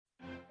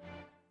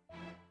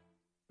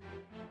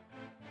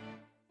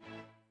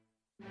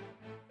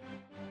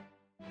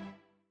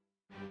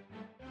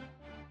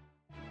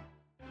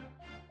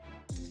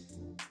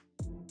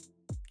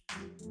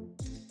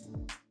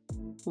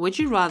Would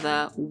you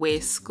rather wear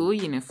school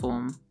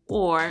uniform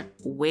or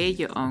wear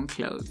your own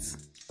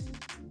clothes?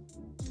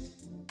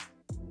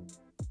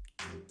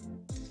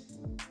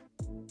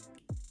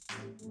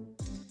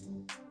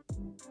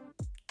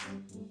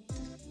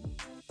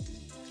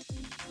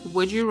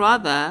 Would you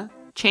rather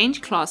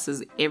change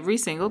classes every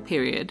single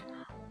period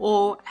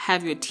or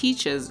have your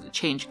teachers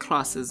change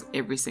classes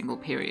every single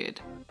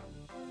period?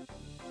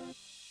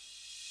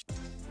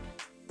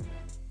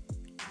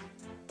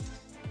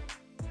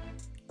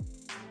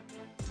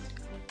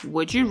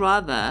 Would you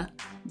rather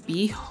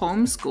be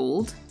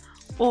homeschooled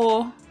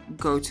or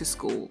go to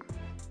school?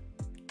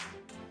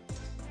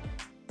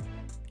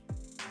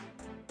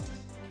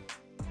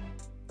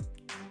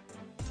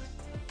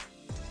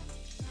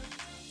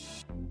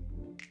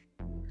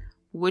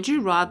 Would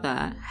you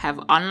rather have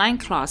online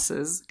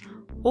classes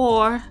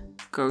or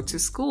go to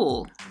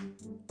school?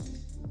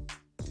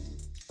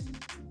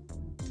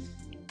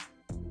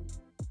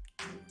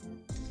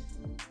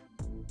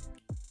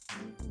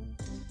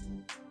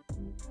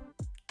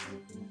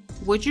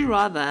 Would you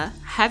rather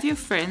have your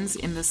friends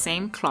in the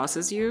same class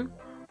as you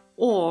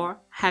or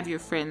have your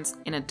friends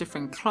in a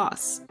different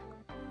class?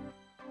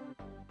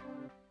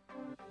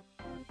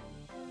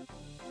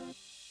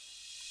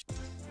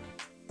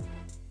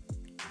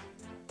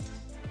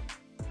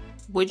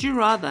 Would you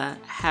rather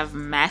have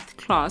math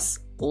class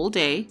all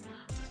day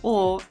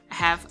or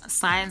have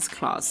science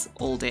class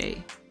all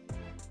day?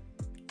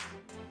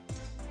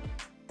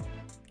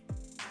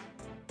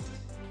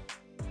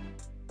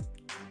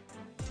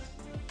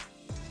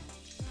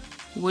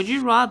 Would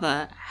you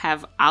rather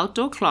have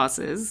outdoor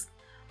classes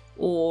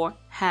or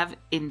have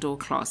indoor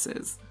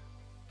classes?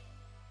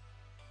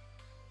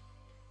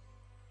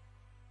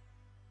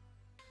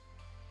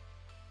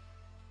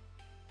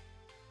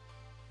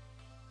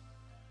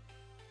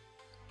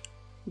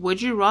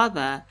 Would you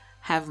rather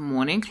have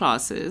morning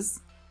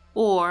classes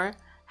or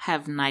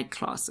have night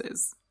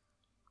classes?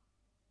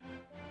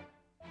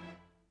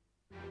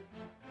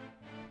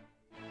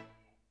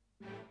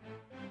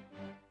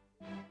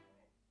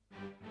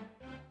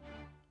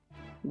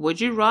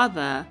 Would you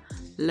rather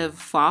live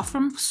far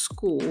from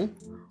school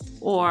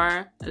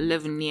or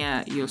live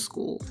near your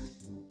school?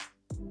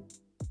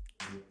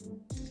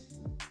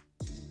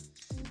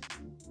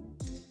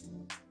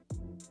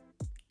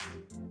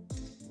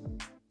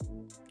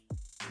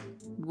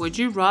 Would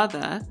you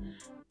rather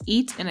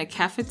eat in a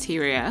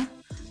cafeteria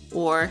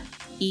or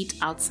eat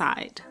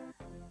outside?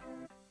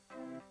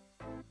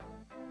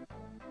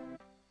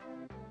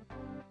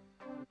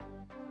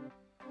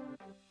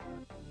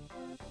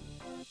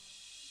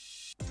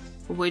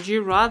 Would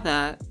you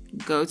rather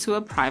go to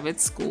a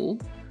private school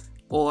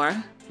or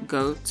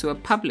go to a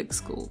public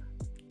school?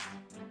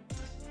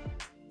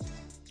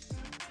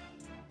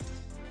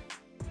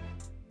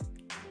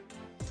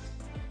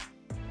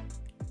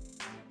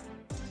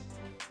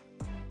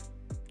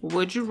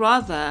 Would you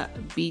rather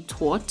be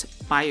taught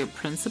by your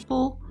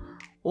principal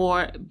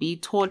or be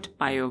taught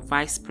by your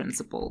vice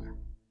principal?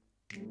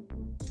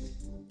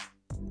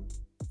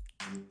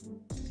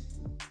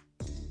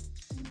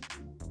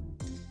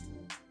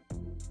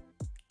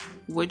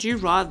 Would you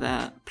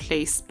rather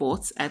play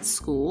sports at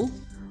school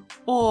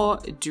or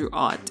do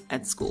art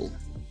at school?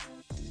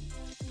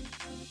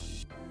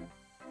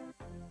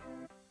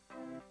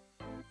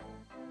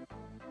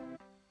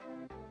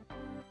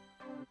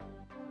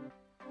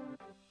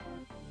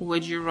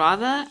 Would you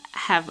rather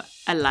have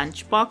a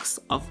lunchbox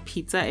of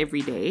pizza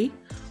every day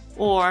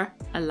or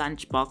a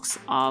lunchbox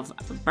of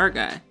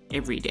burger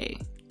every day?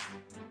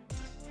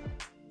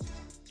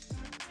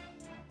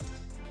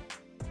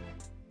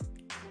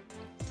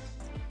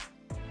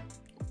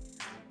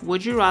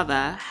 Would you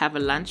rather have a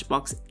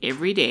lunchbox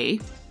every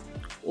day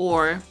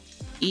or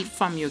eat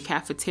from your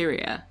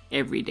cafeteria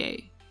every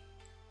day?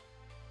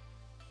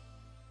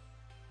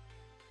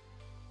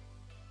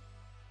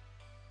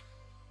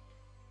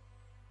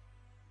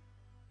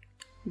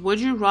 Would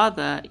you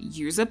rather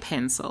use a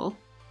pencil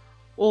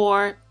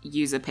or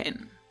use a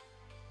pen?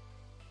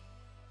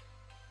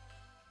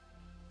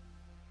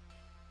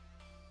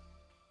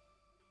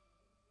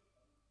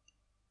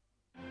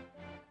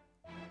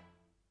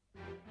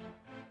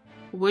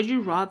 Would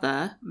you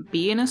rather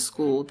be in a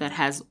school that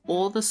has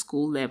all the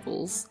school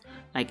levels,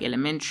 like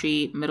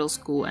elementary, middle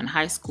school, and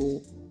high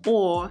school,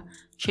 or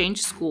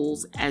change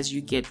schools as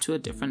you get to a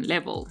different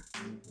level?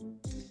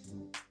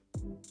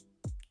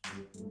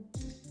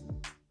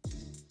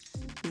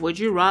 Would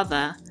you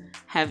rather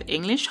have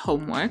English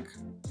homework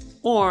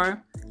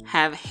or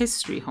have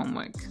history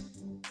homework?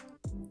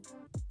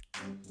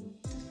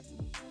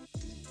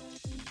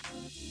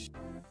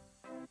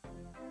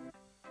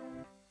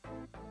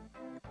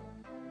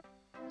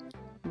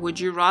 Would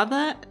you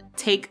rather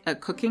take a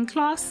cooking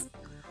class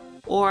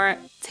or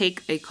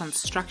take a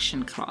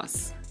construction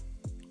class?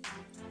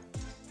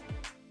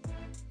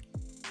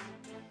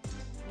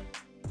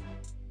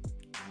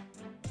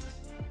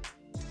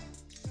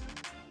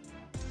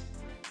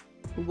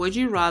 Would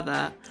you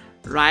rather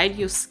ride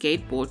your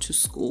skateboard to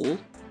school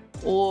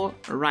or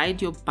ride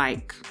your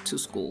bike to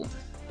school?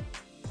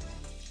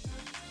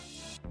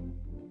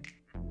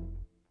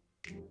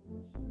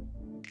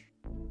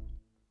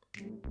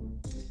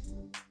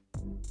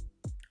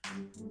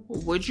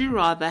 Would you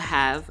rather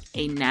have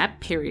a nap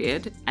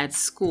period at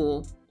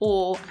school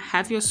or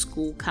have your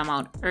school come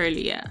out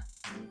earlier?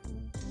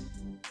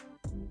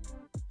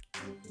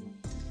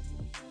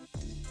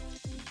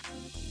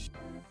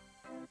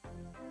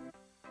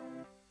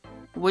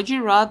 Would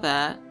you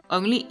rather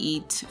only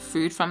eat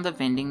food from the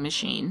vending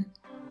machine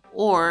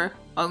or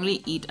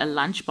only eat a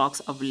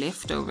lunchbox of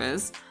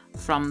leftovers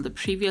from the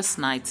previous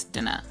night's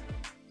dinner?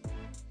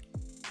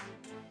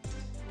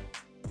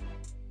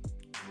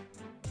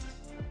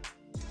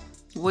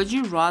 Would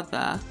you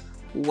rather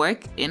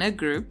work in a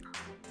group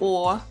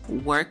or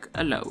work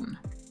alone?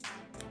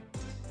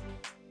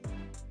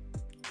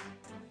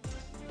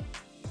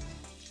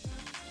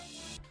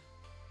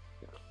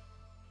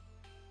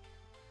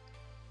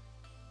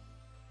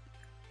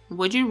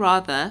 Would you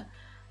rather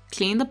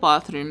clean the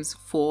bathrooms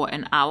for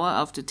an hour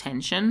of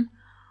detention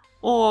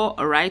or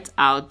write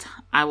out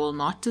 "I will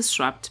not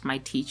disrupt my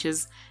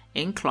teachers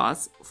in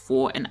class"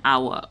 for an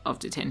hour of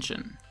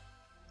detention?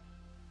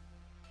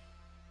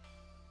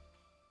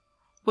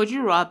 Would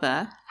you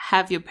rather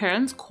have your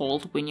parents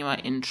called when you are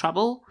in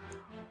trouble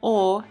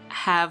or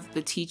have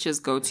the teachers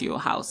go to your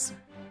house?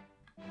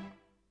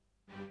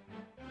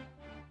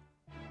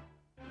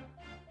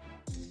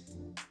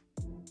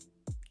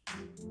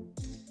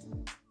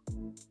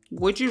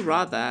 Would you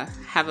rather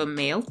have a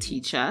male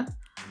teacher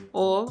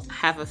or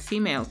have a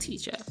female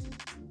teacher?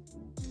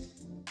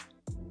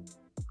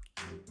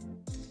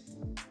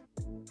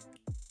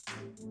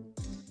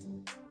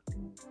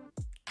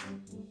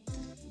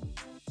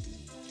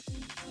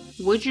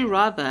 Would you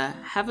rather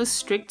have a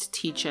strict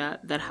teacher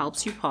that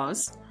helps you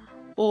pass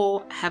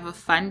or have a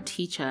fun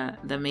teacher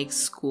that makes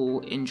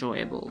school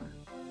enjoyable?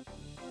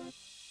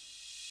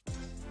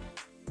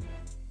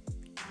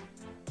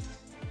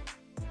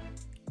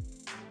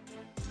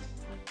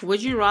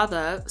 Would you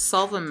rather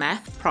solve a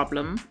math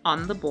problem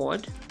on the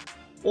board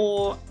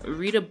or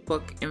read a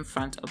book in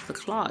front of the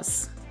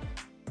class?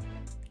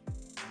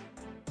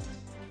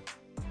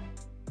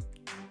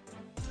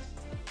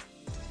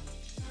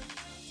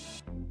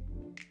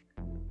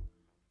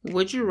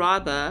 Would you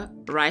rather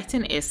write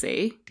an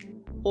essay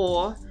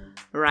or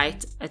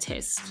write a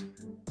test?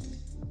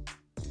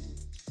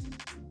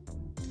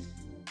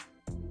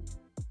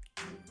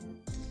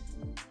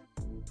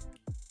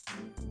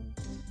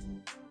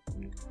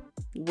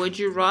 Would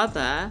you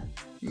rather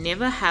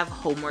never have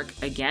homework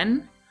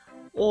again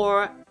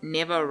or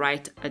never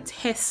write a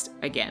test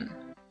again?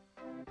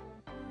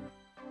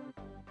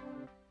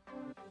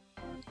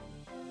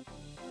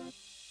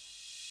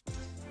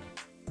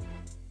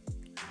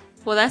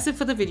 Well, that's it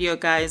for the video,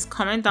 guys.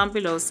 Comment down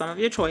below some of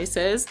your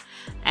choices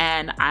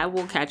and I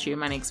will catch you in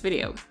my next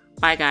video.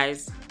 Bye,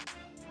 guys.